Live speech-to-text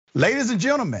Ladies and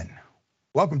gentlemen,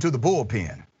 welcome to the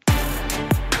Bullpen.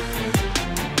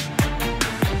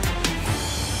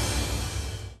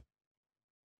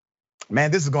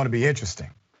 Man, this is going to be interesting.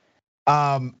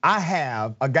 I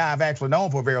have a guy I've actually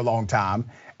known for a very long time,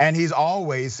 and he's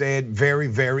always said very,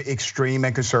 very extreme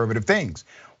and conservative things.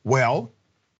 Well,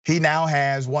 he now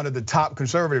has one of the top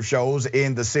conservative shows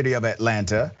in the city of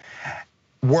Atlanta,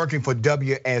 working for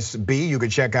WSB. You can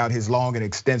check out his long and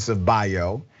extensive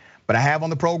bio. But I have on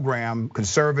the program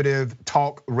conservative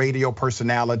talk radio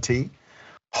personality,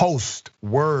 host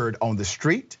Word on the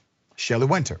Street, Shelley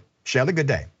Winter. Shelley, good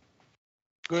day.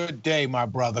 Good day, my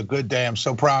brother. Good day. I'm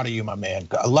so proud of you, my man.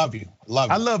 I love you.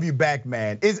 I love you back,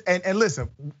 man. And listen,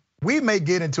 we may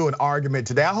get into an argument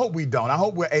today. I hope we don't. I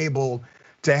hope we're able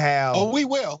to have. Oh, we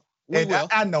will. We will.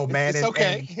 I know, man. It's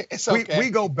okay. It's okay. We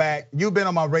go back. You've been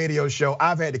on my radio show.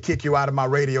 I've had to kick you out of my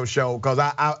radio show because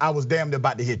I was damn near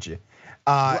about to hit you.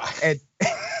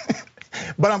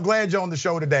 But I'm glad you're on the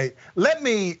show today. Let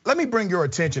me bring your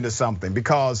attention to something,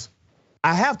 because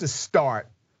I have to start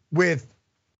with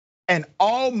an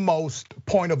almost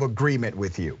point of agreement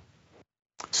with you.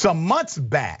 Some months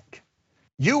back,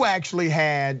 you actually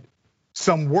had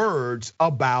some words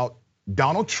about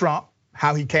Donald Trump,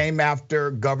 how he came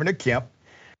after Governor Kemp.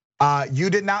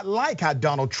 You did not like how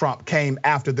Donald Trump came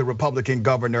after the Republican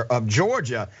governor of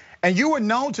Georgia. And you were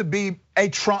known to be a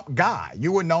Trump guy.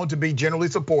 You were known to be generally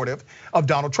supportive of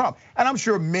Donald Trump. And I'm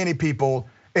sure many people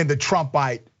in the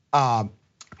Trumpite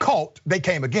cult, they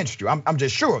came against you. I'm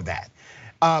just sure of that.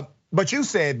 But you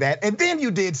said that, and then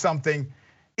you did something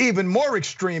even more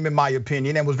extreme, in my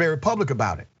opinion, and was very public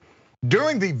about it.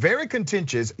 During the very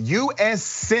contentious US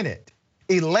Senate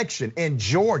election in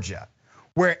Georgia,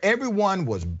 where everyone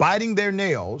was biting their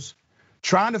nails,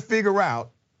 trying to figure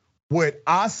out, would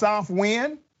Ossoff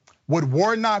win? Would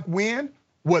Warnock win?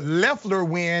 Would Loeffler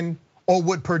win? Or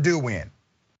would Perdue win?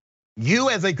 You,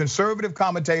 as a conservative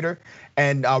commentator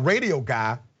and a radio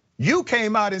guy, you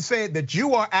came out and said that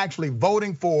you are actually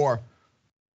voting for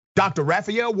Dr.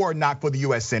 Raphael Warnock for the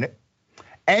US Senate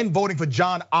and voting for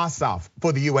John Ossoff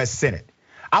for the US Senate.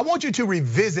 I want you to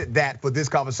revisit that for this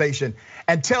conversation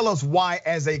and tell us why,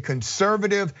 as a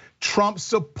conservative,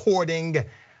 Trump-supporting,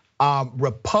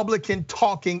 Republican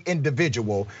talking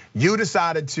individual, you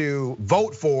decided to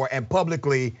vote for and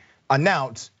publicly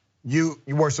announce you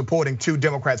were supporting 2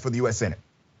 Democrats for the US Senate.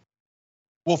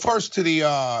 Well, first to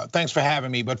the, thanks for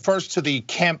having me, but first to the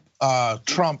Kemp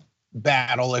Trump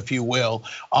battle, if you will.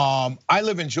 I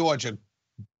live in Georgia.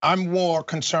 I'm more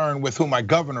concerned with who my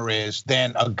governor is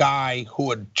than a guy who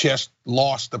had just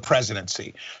lost the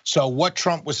presidency. So what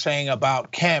Trump was saying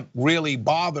about Kemp really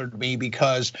bothered me,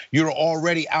 because you're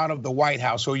already out of the White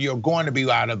House, or you're going to be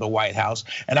out of the White House.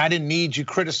 And I didn't need you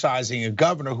criticizing a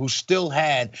governor who still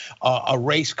had a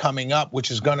race coming up,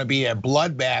 which is gonna be a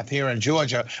bloodbath here in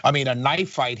Georgia. I mean, a knife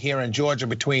fight here in Georgia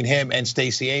between him and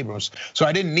Stacey Abrams. So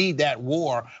I didn't need that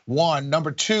war, one.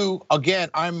 Number two, again,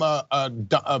 I'm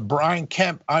a Brian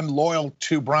Kemp. I'm loyal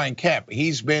to Brian Kemp.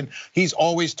 He's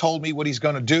always told me what he's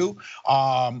gonna do.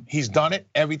 He's done it.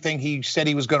 Everything he said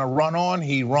he was going to run on,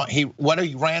 whatever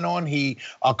he ran on, he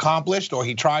accomplished, or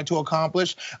he tried to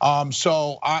accomplish.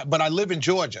 But I live in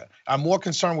Georgia. I'm more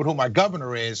concerned with who my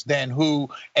governor is than who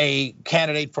a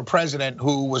candidate for president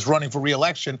who was running for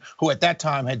re-election, who at that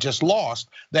time had just lost.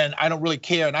 Then I don't really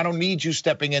care, and I don't need you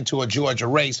stepping into a Georgia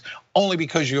race only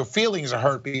because your feelings are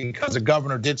hurt because the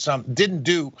governor didn't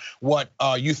do what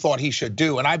you thought he should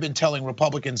do. And I've been telling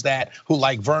Republicans that, who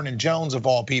like Vernon Jones of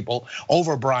all people,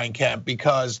 over Brian Kemp,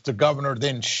 because the governor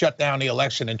then shut down the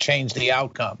election and changed the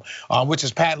outcome, which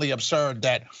is patently absurd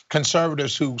that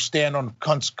conservatives who stand on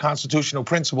constitutional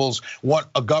principles want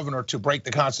a governor to break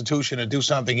the Constitution and do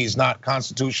something he's not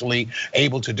constitutionally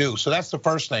able to do. So that's the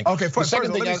first thing. Okay, first,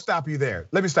 let me stop you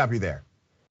there.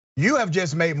 You have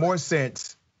just made more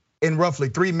sense in roughly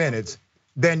 3 minutes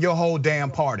than your whole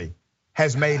damn party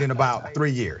has made in about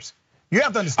 3 years. You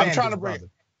have to understand this, brother.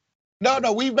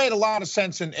 No, we've made a lot of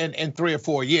sense in 3 or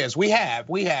 4 years. We have.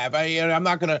 I'm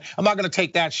not gonna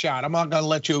take that shot. I'm not gonna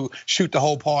let you shoot the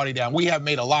whole party down. We have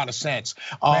made a lot of sense.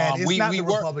 Man, it's not the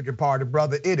Republican Party,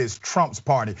 brother. It is Trump's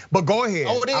party. But go ahead.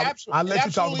 Oh, it absolutely. I'll let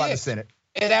you talk about the Senate.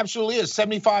 It absolutely is.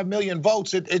 75 million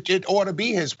votes. It ought to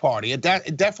be his party. It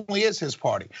definitely is his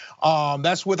party.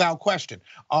 That's without question.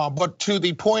 But to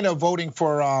the point of voting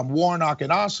for Warnock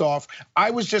and Ossoff,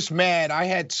 I was just mad. I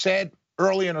had said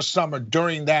early in the summer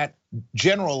during that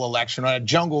general election, or a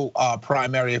jungle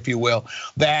primary, if you will,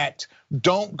 that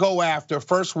don't go after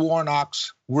first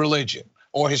Warnock's religion.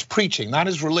 or his preaching, not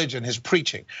his religion, his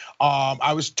preaching.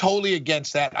 I was totally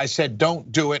against that. I said, don't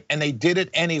do it, and they did it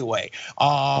anyway.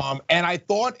 And I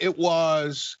thought it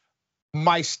was,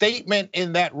 my statement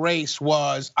in that race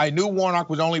was, I knew Warnock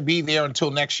would only be there until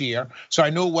next year, so I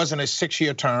knew it wasn't a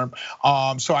 6-year term.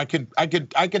 So I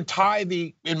could tie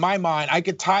in my mind, I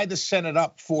could tie the Senate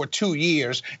up for 2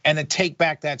 years and then take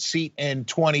back that seat in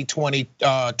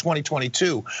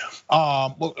 2022.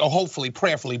 Well, hopefully,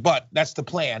 prayerfully, but that's the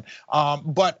plan.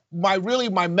 But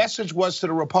my message was to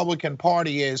the Republican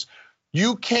Party is,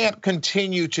 you can't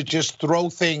continue to just throw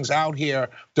things out here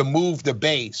to move the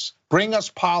base. Bring us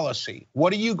policy.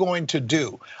 What are you going to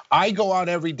do? I go out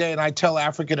every day and I tell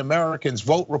African Americans,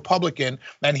 vote Republican,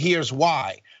 and here's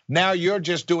why. Now you're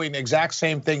just doing the exact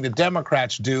same thing the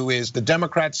Democrats do, is the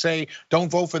Democrats say, don't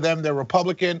vote for them, they're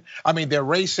Republican. I mean, they're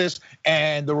racist,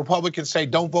 and the Republicans say,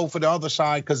 don't vote for the other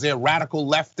side because they're radical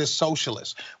leftist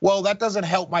socialists. Well, that doesn't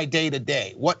help my day to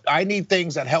day. What I need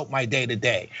things that help my day to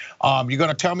day. You're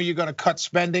gonna tell me you're gonna cut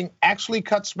spending? Actually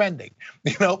cut spending.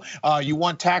 You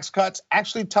want tax cuts?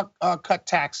 Actually cut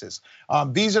taxes.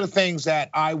 These are the things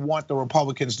that I want the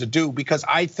Republicans to do, because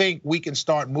I think we can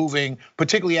start moving,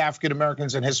 particularly African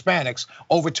Americans and Hispanics,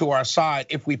 over to our side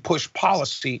if we push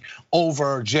policy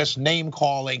over just name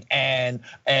calling and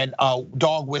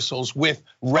dog whistles with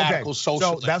radical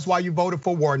socialists. So that's why you voted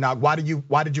for Warnock. Why did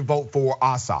you vote for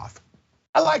Ossoff?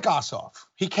 I like Ossoff.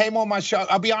 He came on my show.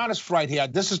 I'll be honest right here.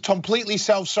 This is completely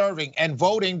self-serving, and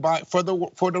voting for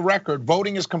the record,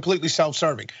 voting is completely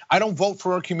self-serving. I don't vote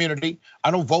for a community.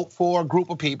 I don't vote for a group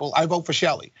of people. I vote for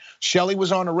Shelley. Shelley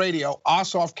was on the radio.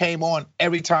 Ossoff came on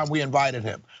every time we invited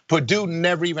him. Purdue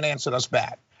never even answered us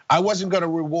back. I wasn't going to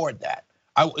reward that.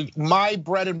 My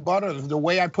bread and butter, the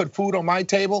way I put food on my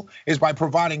table, is by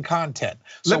providing content.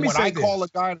 So when I call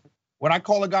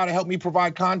a guy to help me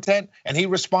provide content and he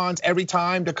responds every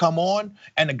time to come on,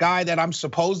 and the guy that I'm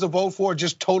supposed to vote for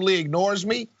just totally ignores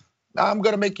me, I'm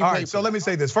gonna make you pay. All right, so let me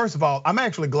say this. First of all, I'm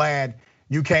actually glad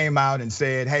you came out and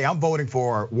said, hey, I'm voting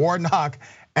for Warnock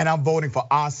and I'm voting for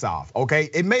Ossoff, okay?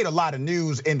 It made a lot of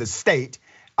news in the state,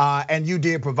 and you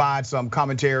did provide some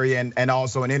commentary and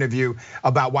also an interview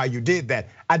about why you did that.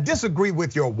 I disagree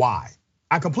with your why.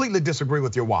 I completely disagree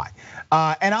with your why.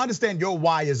 And I understand your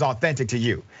why is authentic to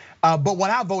you. But when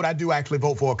I vote, I do actually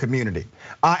vote for a community.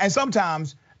 And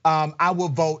sometimes I will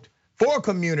vote for a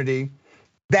community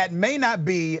that may not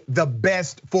be the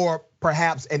best for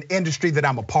perhaps an industry that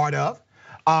I'm a part of,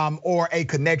 or a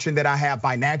connection that I have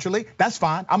financially. That's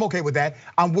fine, I'm okay with that.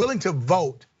 I'm willing to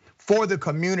vote for the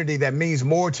community that means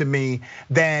more to me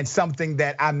than something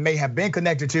that I may have been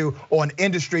connected to, or an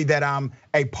industry that I'm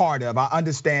a part of. I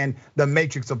understand the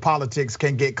matrix of politics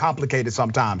can get complicated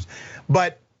sometimes.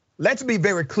 But let's be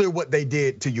very clear what they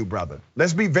did to you, brother.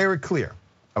 Let's be very clear,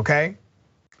 okay?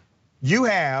 You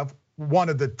have one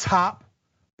of the top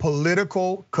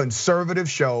political conservative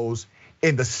shows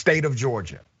in the state of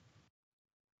Georgia.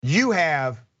 You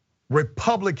have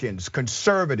Republicans,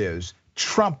 conservatives,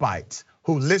 Trumpites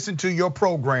who listen to your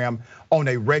program on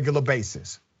a regular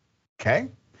basis, okay?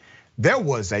 There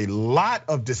was a lot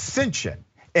of dissension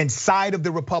inside of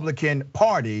the Republican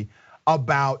Party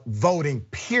about voting,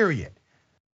 period.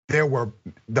 There were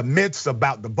the myths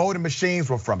about the voting machines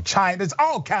were from China. There's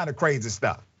all kind of crazy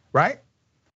stuff, right?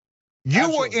 You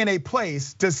Absolutely. Were in a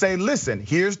place to say, listen,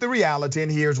 here's the reality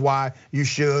and here's why you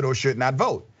should or should not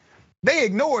vote. They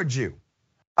ignored you.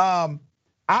 I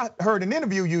heard an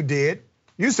interview you did.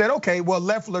 You said, okay, well,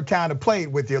 Loeffler kind of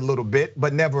played with you a little bit,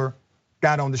 but never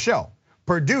got on the show.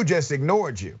 Purdue just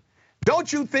ignored you.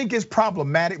 Don't you think it's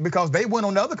problematic because they went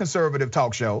on other conservative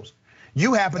talk shows?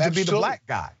 You happen to be the black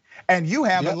guy, and you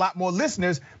have a lot more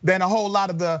listeners than a whole lot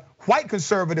of the white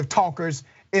conservative talkers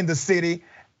in the city.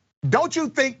 Don't you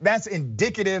think that's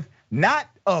indicative not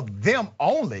of them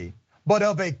only, but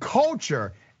of a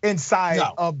culture inside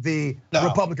of the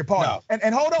Republican Party? No.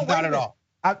 And hold on, not at all.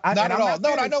 Not at all.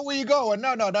 No, I know where you're going.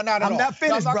 No, not at all. I'm not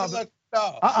finished, brother.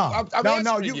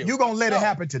 No, you gonna let it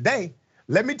happen today.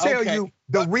 Let me tell you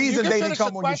the reason they didn't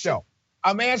come on your show.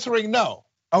 I'm answering no.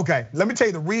 Okay, let me tell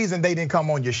you the reason they didn't come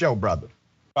on your show, brother.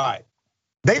 Right.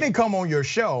 They didn't come on your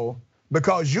show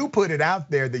because you put it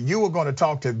out there that you were gonna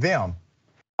talk to them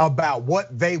about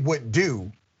what they would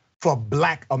do for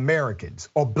black Americans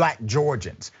or black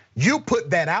Georgians. You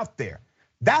put that out there.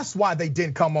 That's why they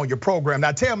didn't come on your program.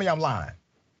 Now tell me I'm lying.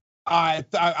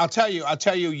 I'll tell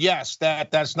you, yes,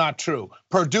 that's not true.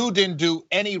 Purdue didn't do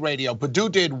any radio. Purdue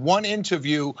did one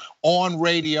interview on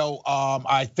radio,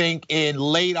 I think in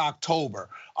late October.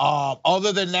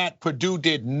 Other than that, Purdue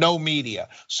did no media.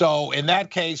 So in that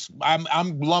case,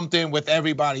 I'm lumped in with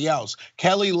everybody else.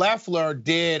 Kelly Loeffler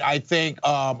did, I think,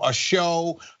 a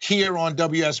show here on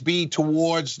WSB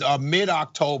towards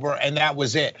mid-October, and that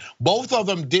was it. Both of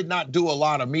them did not do a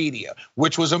lot of media,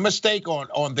 which was a mistake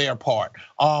on their part.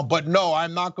 But no,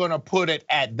 I'm not going to put it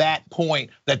at that point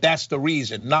that that's the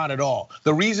reason. Not at all.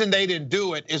 The reason they didn't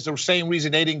do it is the same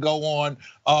reason they didn't go on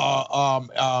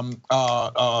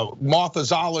Martha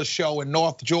Zala's show in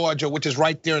North Georgia, which is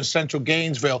right there in central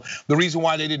Gainesville. The reason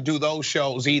why they didn't do those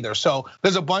shows either. So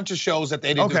there's a bunch of shows that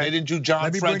they didn't do. They didn't do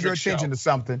John Frederick's show. Let me bring your attention to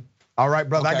something. All right,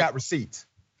 brother, I got receipts.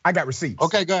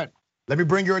 Okay, good. Let me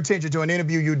bring your attention to an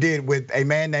interview you did with a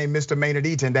man named Mr. Maynard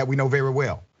Eaton that we know very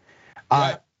well.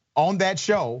 On that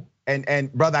show,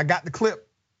 and brother, I got the clip.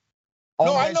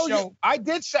 No, I know you. I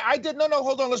did. No,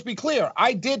 hold on. Let's be clear.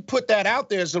 I did put that out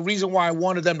there as the reason why I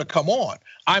wanted them to come on.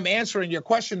 I'm answering your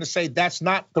question to say that's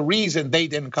not the reason they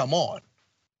didn't come on.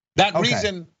 That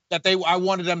reason that I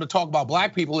wanted them to talk about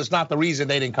black people is not the reason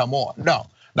they didn't come on. No,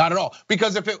 not at all.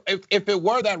 Because if it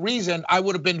were that reason, I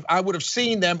would have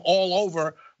seen them all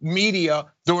over media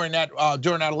during that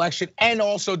election and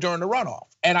also during the runoff.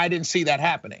 And I didn't see that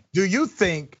happening. Do you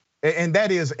think, and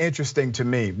that is interesting to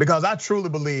me, because I truly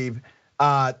believe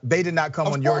they did not come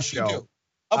on your show.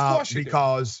 Of course you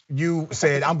because you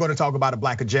said I'm going to talk about a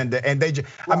black agenda, and they just,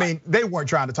 I mean, they weren't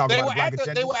trying to talk about a black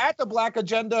agenda. They were at the black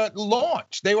agenda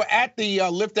launch. They were at the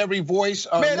Lift Every Voice.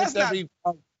 Man, that's not.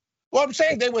 Well, I'm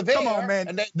saying they were there. Come on,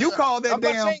 man. You call that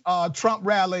damn Trump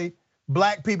rally,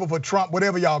 Black People for Trump,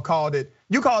 whatever y'all called it.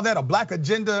 You call that a black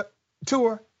agenda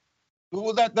tour?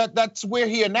 Well, that's where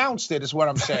he announced it. Is what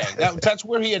I'm saying. That's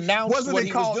where he announced. Wasn't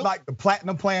it called like the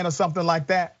Platinum Plan or something like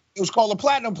that? It was called the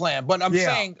Platinum Plan, but I'm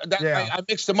saying that I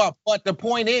mixed them up. But the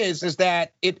point is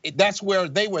that that's where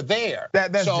they were there.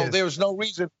 So there's no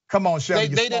reason. Come on, Shelly,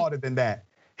 you're smarter than that.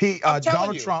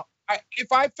 Donald Trump.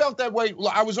 If I felt that way,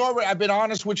 I've been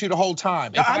honest with you the whole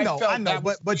time. I know,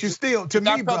 but you still, to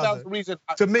me, brother,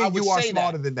 to me, you are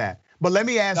smarter than that. But let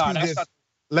me ask you this.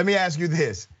 Let me ask you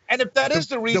this. And if that is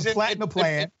the reason, the Platinum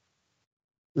Plan.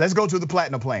 Let's go to the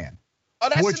Platinum Plan. Oh,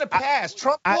 that's in the past.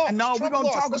 Trump lost. No, we're gonna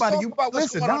talk about it. You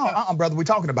listen, brother, we're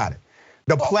talking about it.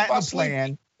 The Platinum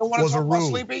Plan was a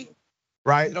rule,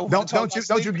 right?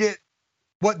 Don't you get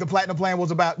what the Platinum Plan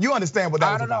was about? You understand what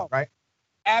that was about, right?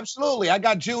 Absolutely. I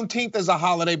got Juneteenth as a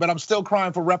holiday, but I'm still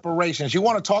crying for reparations. You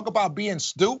want to talk about being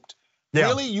duped? Yeah.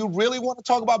 Really? You really want to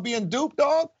talk about being duped,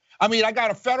 dog? I mean, I got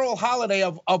a federal holiday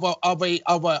of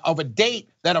a date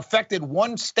that affected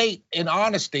one state in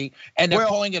honesty, and they're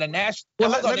calling it a national.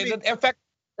 Well,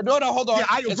 hold on. Yeah,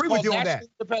 I agree with you on that.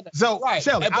 So,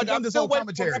 Shelly, I've done this whole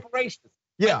commentary.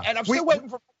 Yeah, and I'm still waiting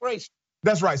for reparations.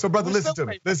 That's right. So, brother, listen to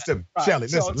me. Shelly,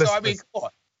 listen. So I mean, come on.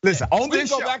 Listen, on this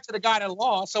show, we can go back to the guy that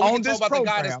lost, so we can talk about the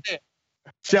guy that's there.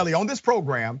 Shelly, on this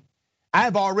program, I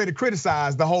have already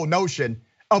criticized the whole notion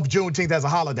of Juneteenth as a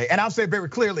holiday, and I'll say very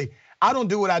clearly, I don't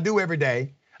do what I do every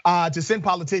day to send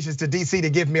politicians to DC to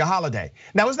give me a holiday.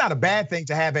 Now, it's not a bad thing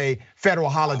to have a federal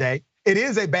holiday. It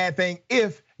is a bad thing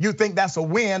if you think that's a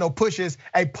win or pushes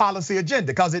a policy agenda,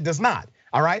 because it does not.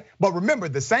 All right, but remember,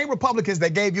 the same Republicans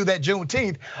that gave you that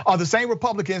Juneteenth are the same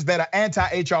Republicans that are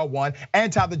anti-HR 1,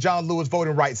 anti the John Lewis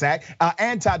Voting Rights Act,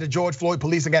 anti the George Floyd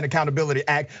Policing and Accountability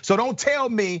Act. So don't tell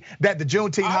me that the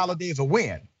Juneteenth holiday is a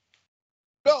win.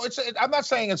 No, I'm not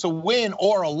saying it's a win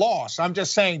or a loss. I'm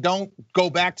just saying don't go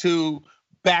back to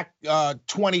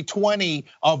 2020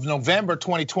 of November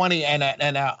 2020 and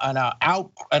an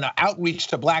outreach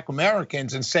to Black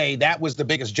Americans and say that was the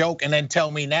biggest joke, and then tell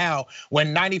me now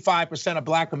when 95% of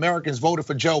Black Americans voted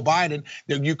for Joe Biden,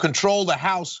 that you control the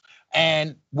House.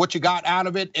 And what you got out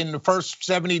of it in the first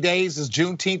 70 days is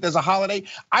Juneteenth as a holiday.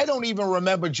 I don't even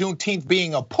remember Juneteenth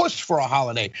being a push for a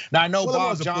holiday. Now I know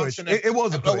Bob Johnson. It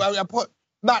was a push.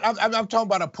 I'm talking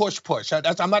about a push.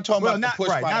 I'm not talking about a push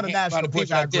not a national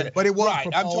push. I agree, but it was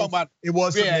proposed. I'm talking about it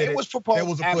was submitted. It was proposed. It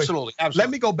was a push. Absolutely. Let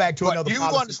me go back to another. You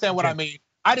understand what I mean?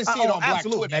 I didn't see it on Black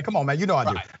Twitter. Man, come on, man. You know I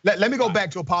do. Let me go back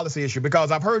to a policy issue,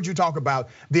 because I've heard you talk about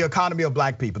the economy of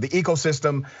Black people, the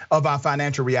ecosystem of our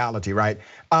financial reality, right?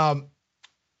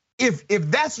 If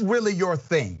that's really your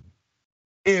thing,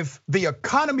 if the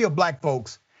economy of Black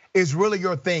folks is really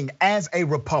your thing as a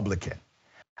Republican,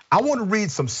 I want to read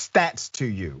some stats to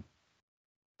you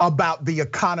about the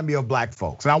economy of Black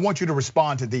folks, and I want you to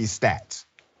respond to these stats.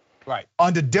 Right.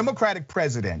 Under Democratic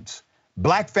presidents,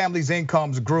 Black families'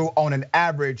 incomes grew on an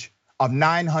average of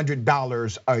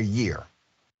 $900 a year,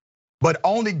 but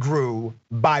only grew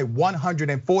by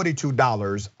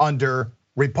 $142 under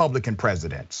Republican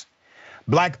presidents.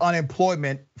 Black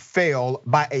unemployment fell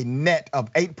by a net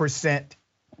of 8%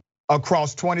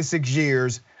 across 26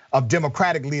 years of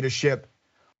Democratic leadership,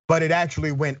 but it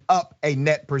actually went up a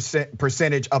net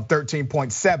percentage of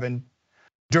 13.7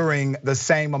 during the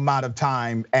same amount of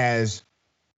time as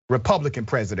Republican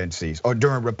presidencies or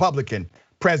during Republican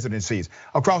presidencies.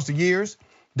 Across the years,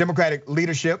 Democratic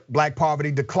leadership, black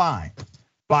poverty declined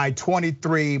by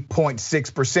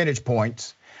 23.6 percentage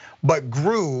points, but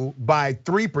grew by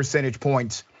 3 percentage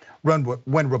points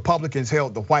when Republicans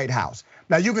held the White House.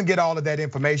 Now you can get all of that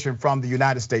information from the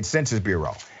United States Census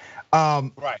Bureau.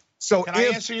 Right. So can I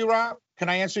answer you, Rob? Can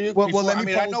I answer you? Well,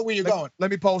 I know where you're going.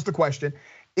 Let me pose the question.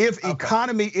 If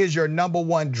economy is your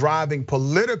 #1 driving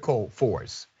political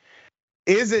force,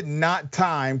 is it not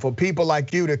time for people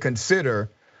like you to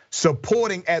consider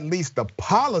supporting at least the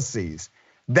policies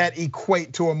that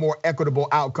equate to a more equitable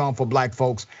outcome for black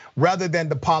folks rather than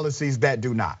the policies that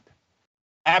do not?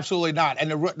 Absolutely not.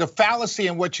 And the fallacy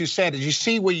in what you said is, you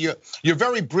see where you're a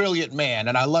very brilliant man,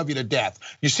 and I love you to death.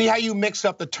 You see how you mix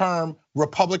up the term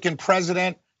Republican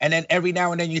president, and then every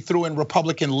now and then you threw in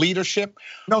Republican leadership?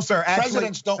 No, sir. Actually,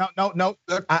 presidents don't. No.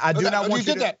 I do not want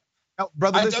you to. That. No,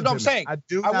 brother, listen I'm saying. I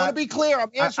want to be clear.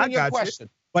 I'm answering your question.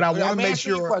 But I want to make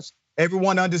sure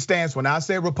everyone understands when I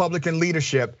say Republican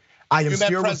leadership, I am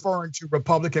still referring to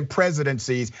Republican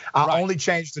presidencies. I only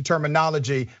changed the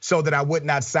terminology so that I would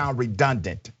not sound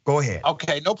redundant. Go ahead.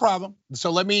 Okay, no problem.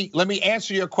 So let me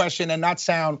answer your question and not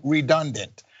sound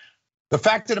redundant. The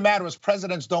fact of the matter is,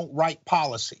 presidents don't write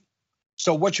policy.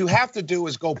 So what you have to do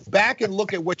is go back and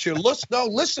look at what you're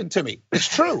listen to me. It's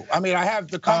true. I mean, I have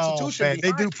the Constitution. Man,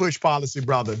 they do push policy,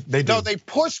 brother. They do. No, they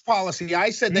push policy.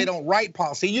 I said they don't write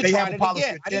policy. You tried it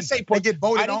again. I didn't say push. They get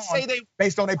voted on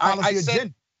based on a policy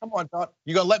agenda. Come on, Doug.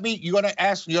 You're gonna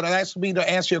ask me to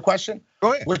answer your question?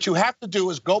 Go ahead. What you have to do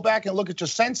is go back and look at your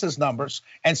census numbers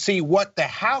and see what the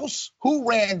House, who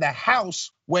ran the House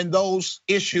when those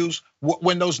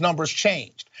numbers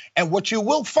changed. And what you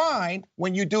will find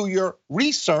when you do your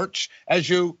research, as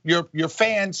your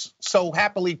fans so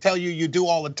happily tell you do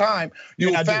all the time,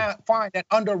 you'll find that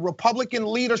under Republican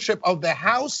leadership of the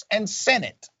House and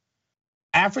Senate,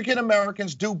 African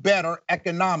Americans do better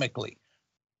economically.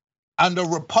 Under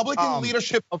Republican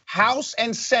leadership of House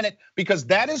and Senate, because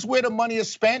that is where the money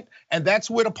is spent and that's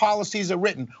where the policies are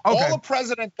written. Okay. All the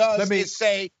president does is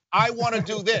say, I want to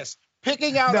do this.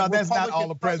 Picking out no, that's not all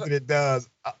the president does.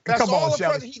 Come on,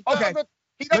 Shelly. Okay,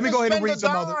 let me go ahead and read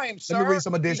some other. Let me read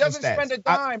some additional stats. He doesn't spend a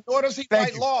dime, nor does he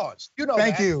write laws. You know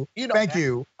that. Thank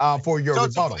you for your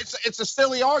rebuttal. It's a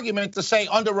silly argument to say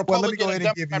under Republican. Well, let me go ahead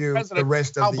and give you the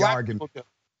rest of the argument.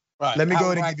 Right. Let me go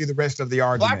ahead and give you the rest of the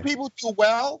argument. Black people do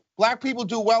well. Black people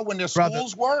do well when their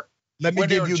schools work. Let me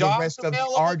give you the rest of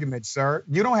the argument, sir.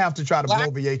 You don't have to try to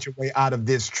bloviate your way out of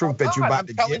this truth that you're about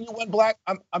to get. I'm telling you when black.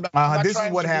 This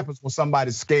is what happens when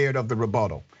somebody's scared of the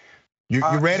rebuttal. You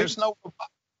ready? There's no.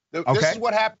 This is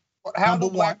what happens. How do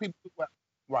black people do well?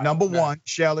 Right. Number one,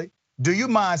 Shelly, do you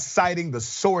mind citing the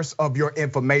source of your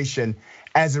information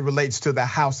as it relates to the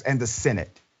House and the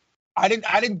Senate? I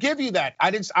didn't give you that.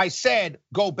 I said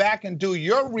go back and do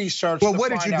your research. Well, where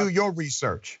did you do your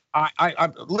research? I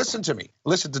listen to me.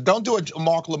 Don't do a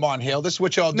Mark Lamont Hill. This is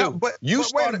what y'all do. No, but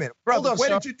wait a minute, brother.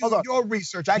 Where did you do your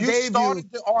research? I gave you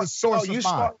the source of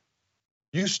mine.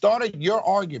 You started your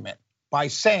argument by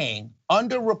saying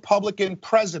under Republican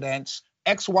presidents,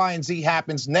 X, Y, and Z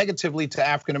happens negatively to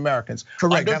African Americans.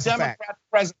 Correct. Under Democrat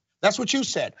president, that's what you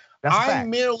said. I'm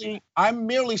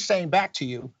merely saying back to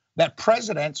you that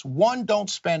presidents, one, don't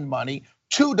spend money,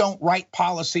 two, don't write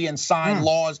policy and sign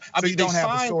laws. I mean, they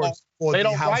sign laws, they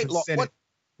don't write laws.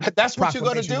 That's what you're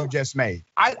gonna do. You just made.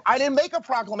 I didn't make a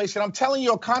proclamation. I'm telling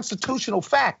you a constitutional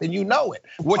fact, and you know it.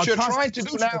 What you're trying to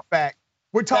do now,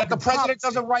 we're talking that the president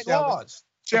doesn't write laws.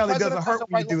 Shelley, does it hurt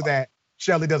when you do that?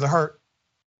 Shelley, does it hurt?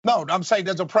 No, I'm saying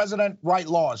does a president write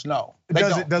laws? No.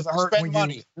 Does it hurt when you spend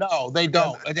money? No, they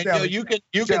don't. You can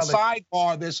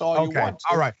sidebar this all you want.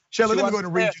 All right, Shelley, let me go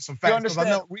and read you some facts because I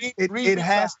know it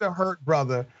has to hurt,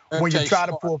 brother, when you try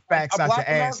to pull facts out your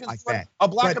ass like that.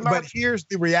 But here's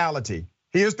the reality.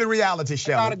 Here's the reality,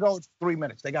 Shelley. They gotta go 3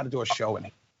 minutes. They gotta do a show in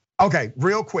it. Okay,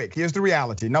 real quick. Here's the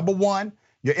reality. Number one,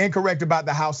 you're incorrect about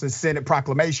the House and Senate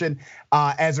proclamation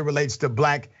as it relates to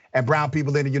black and brown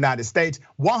people in the United States.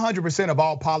 100% of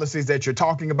all policies that you're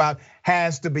talking about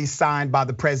has to be signed by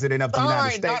the president of the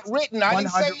United States. Not written. I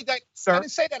didn't say that. Sir? I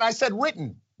didn't say that. I said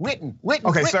written.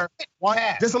 Okay, sir.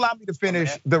 Just allow me to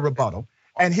finish the rebuttal.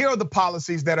 And here are the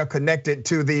policies that are connected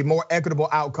to the more equitable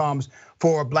outcomes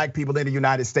for black people in the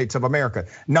United States of America.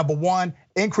 Number one,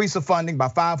 increase of funding by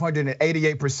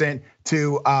 588%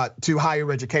 to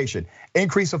higher education.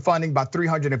 Increase of funding by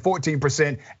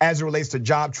 314% as it relates to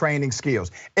job training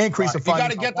skills. Increase of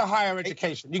funding. You got to get to higher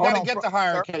education. You got to get to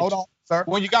higher education. Hold on, sir.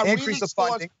 When you got reading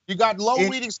scores, you got low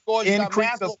reading scores, you got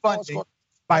math funding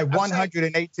by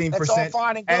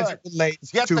 118% as it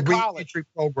relates to re-entry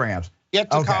programs. Get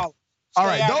to college. All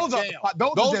right, those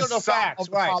are the facts,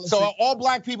 right? So all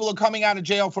black people are coming out of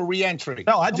jail for re-entry.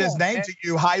 No, I just named to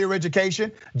you higher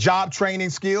education, job training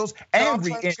skills, and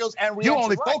re-entry. You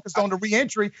only focused on the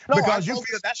re-entry because you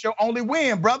feel that's your only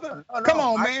win, brother. Come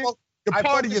on, man. You're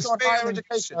part of your higher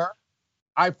education.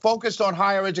 I focused on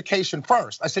higher education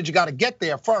first. I said you got to get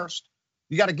there first.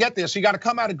 You got to get there, so you got to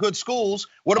come out of good schools.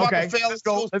 What about the failing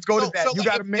schools? Let's go to that. You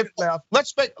got a minute left.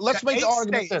 Let's make the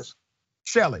argument this.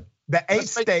 Shelley, the 8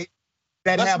 states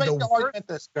that have the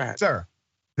worst, sir,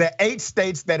 the 8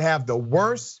 states that have the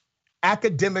worst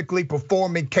academically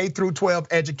performing K through 12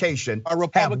 education are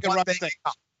Republican-run states.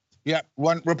 Yeah,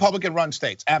 Republican-run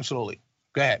states. Absolutely.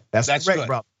 Go ahead. That's correct, good,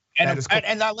 brother.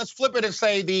 And now let's flip it and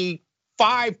say the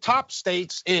 5 top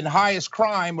states in highest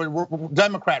crime were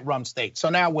Democrat-run states. So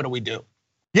now what do we do?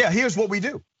 Yeah, here's what we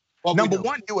do. Number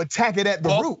one, you attack it at the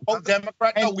root. Vote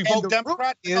Democrat? No, we vote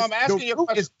Democrat? No, I'm asking you a question.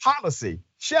 The root is policy,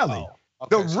 Shelley.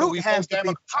 The root has to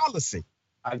be policy.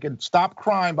 I can stop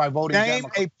crime by voting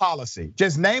Democrat. Name a policy.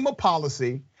 Just name a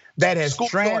policy that has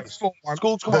transformed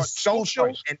the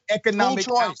social and economic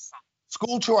outcomes.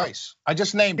 School choice. I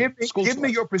just named it. Give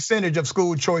me your percentage of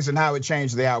school choice and how it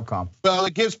changed the outcome. Well,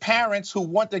 it gives parents who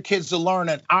want their kids to learn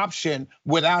an option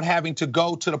without having to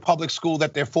go to the public school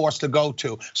that they're forced to go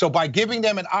to. So by giving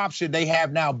them an option, they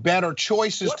have now better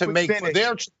choices to make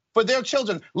for their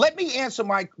children. Let me answer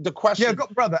the question. Yeah,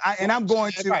 brother. I'm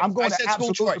going to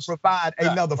absolutely provide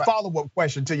another follow-up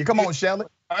question to you. Come on, Shelley.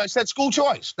 I said school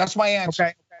choice. That's my answer.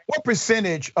 Okay. What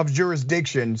percentage of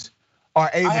jurisdictions are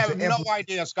able to implement? I have no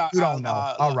idea, Scott. You don't know.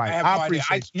 All right. I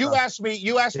appreciate you. Asked me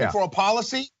for a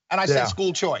policy, and I said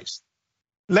school choice.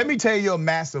 Let me tell you a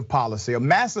massive policy. A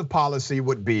massive policy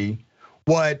would be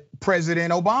what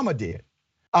President Obama did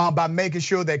by making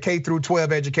sure that K through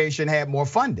 12 education had more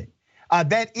funding.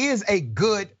 That is a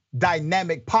good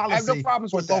dynamic policy. I have no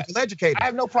problems with local educators. I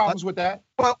have no problems with that.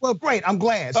 Well, great. I'm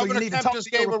glad. So you need to talk to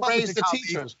your Republican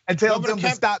colleagues and tell them to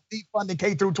stop defunding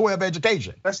K through 12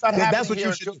 education. That's not happening. That's what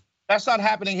you should do. That's not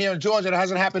happening here in Georgia. It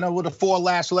hasn't happened over the 4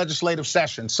 last legislative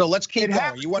sessions. So let's keep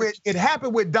going. It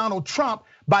happened with Donald Trump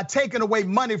by taking away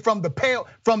money from the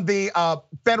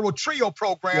federal TRIO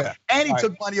program, and he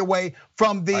took money away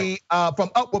from the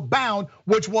from Upward Bound,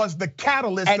 which was the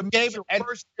catalyst. And gave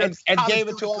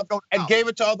it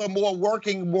to other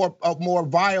more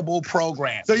viable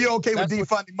programs. So you're okay with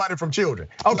defunding money from children?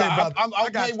 Okay, brother. I'm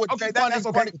okay with that's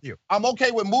okay with you. I'm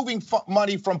okay with moving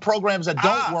money from programs that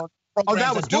don't work.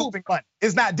 That was moving money.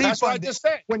 It's not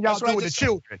defunding when y'all do it to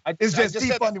children. It's just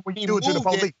defunding when you do it to the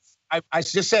police. I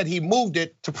just said he moved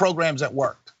it to programs that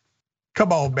worked.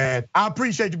 Come on, man. I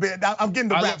appreciate you, man. I'm getting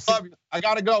the rap. I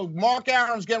gotta go. Mark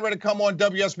Aron's getting ready to come on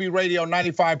WSB Radio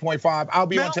 95.5. I'll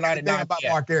be on tonight at 9 about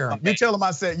Mark Aron. Okay. You tell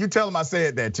him I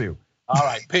said that too. All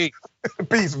right, peace.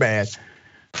 Peace, man.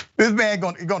 This man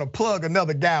gonna plug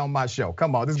another guy on my show.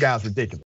 Come on, this guy's ridiculous.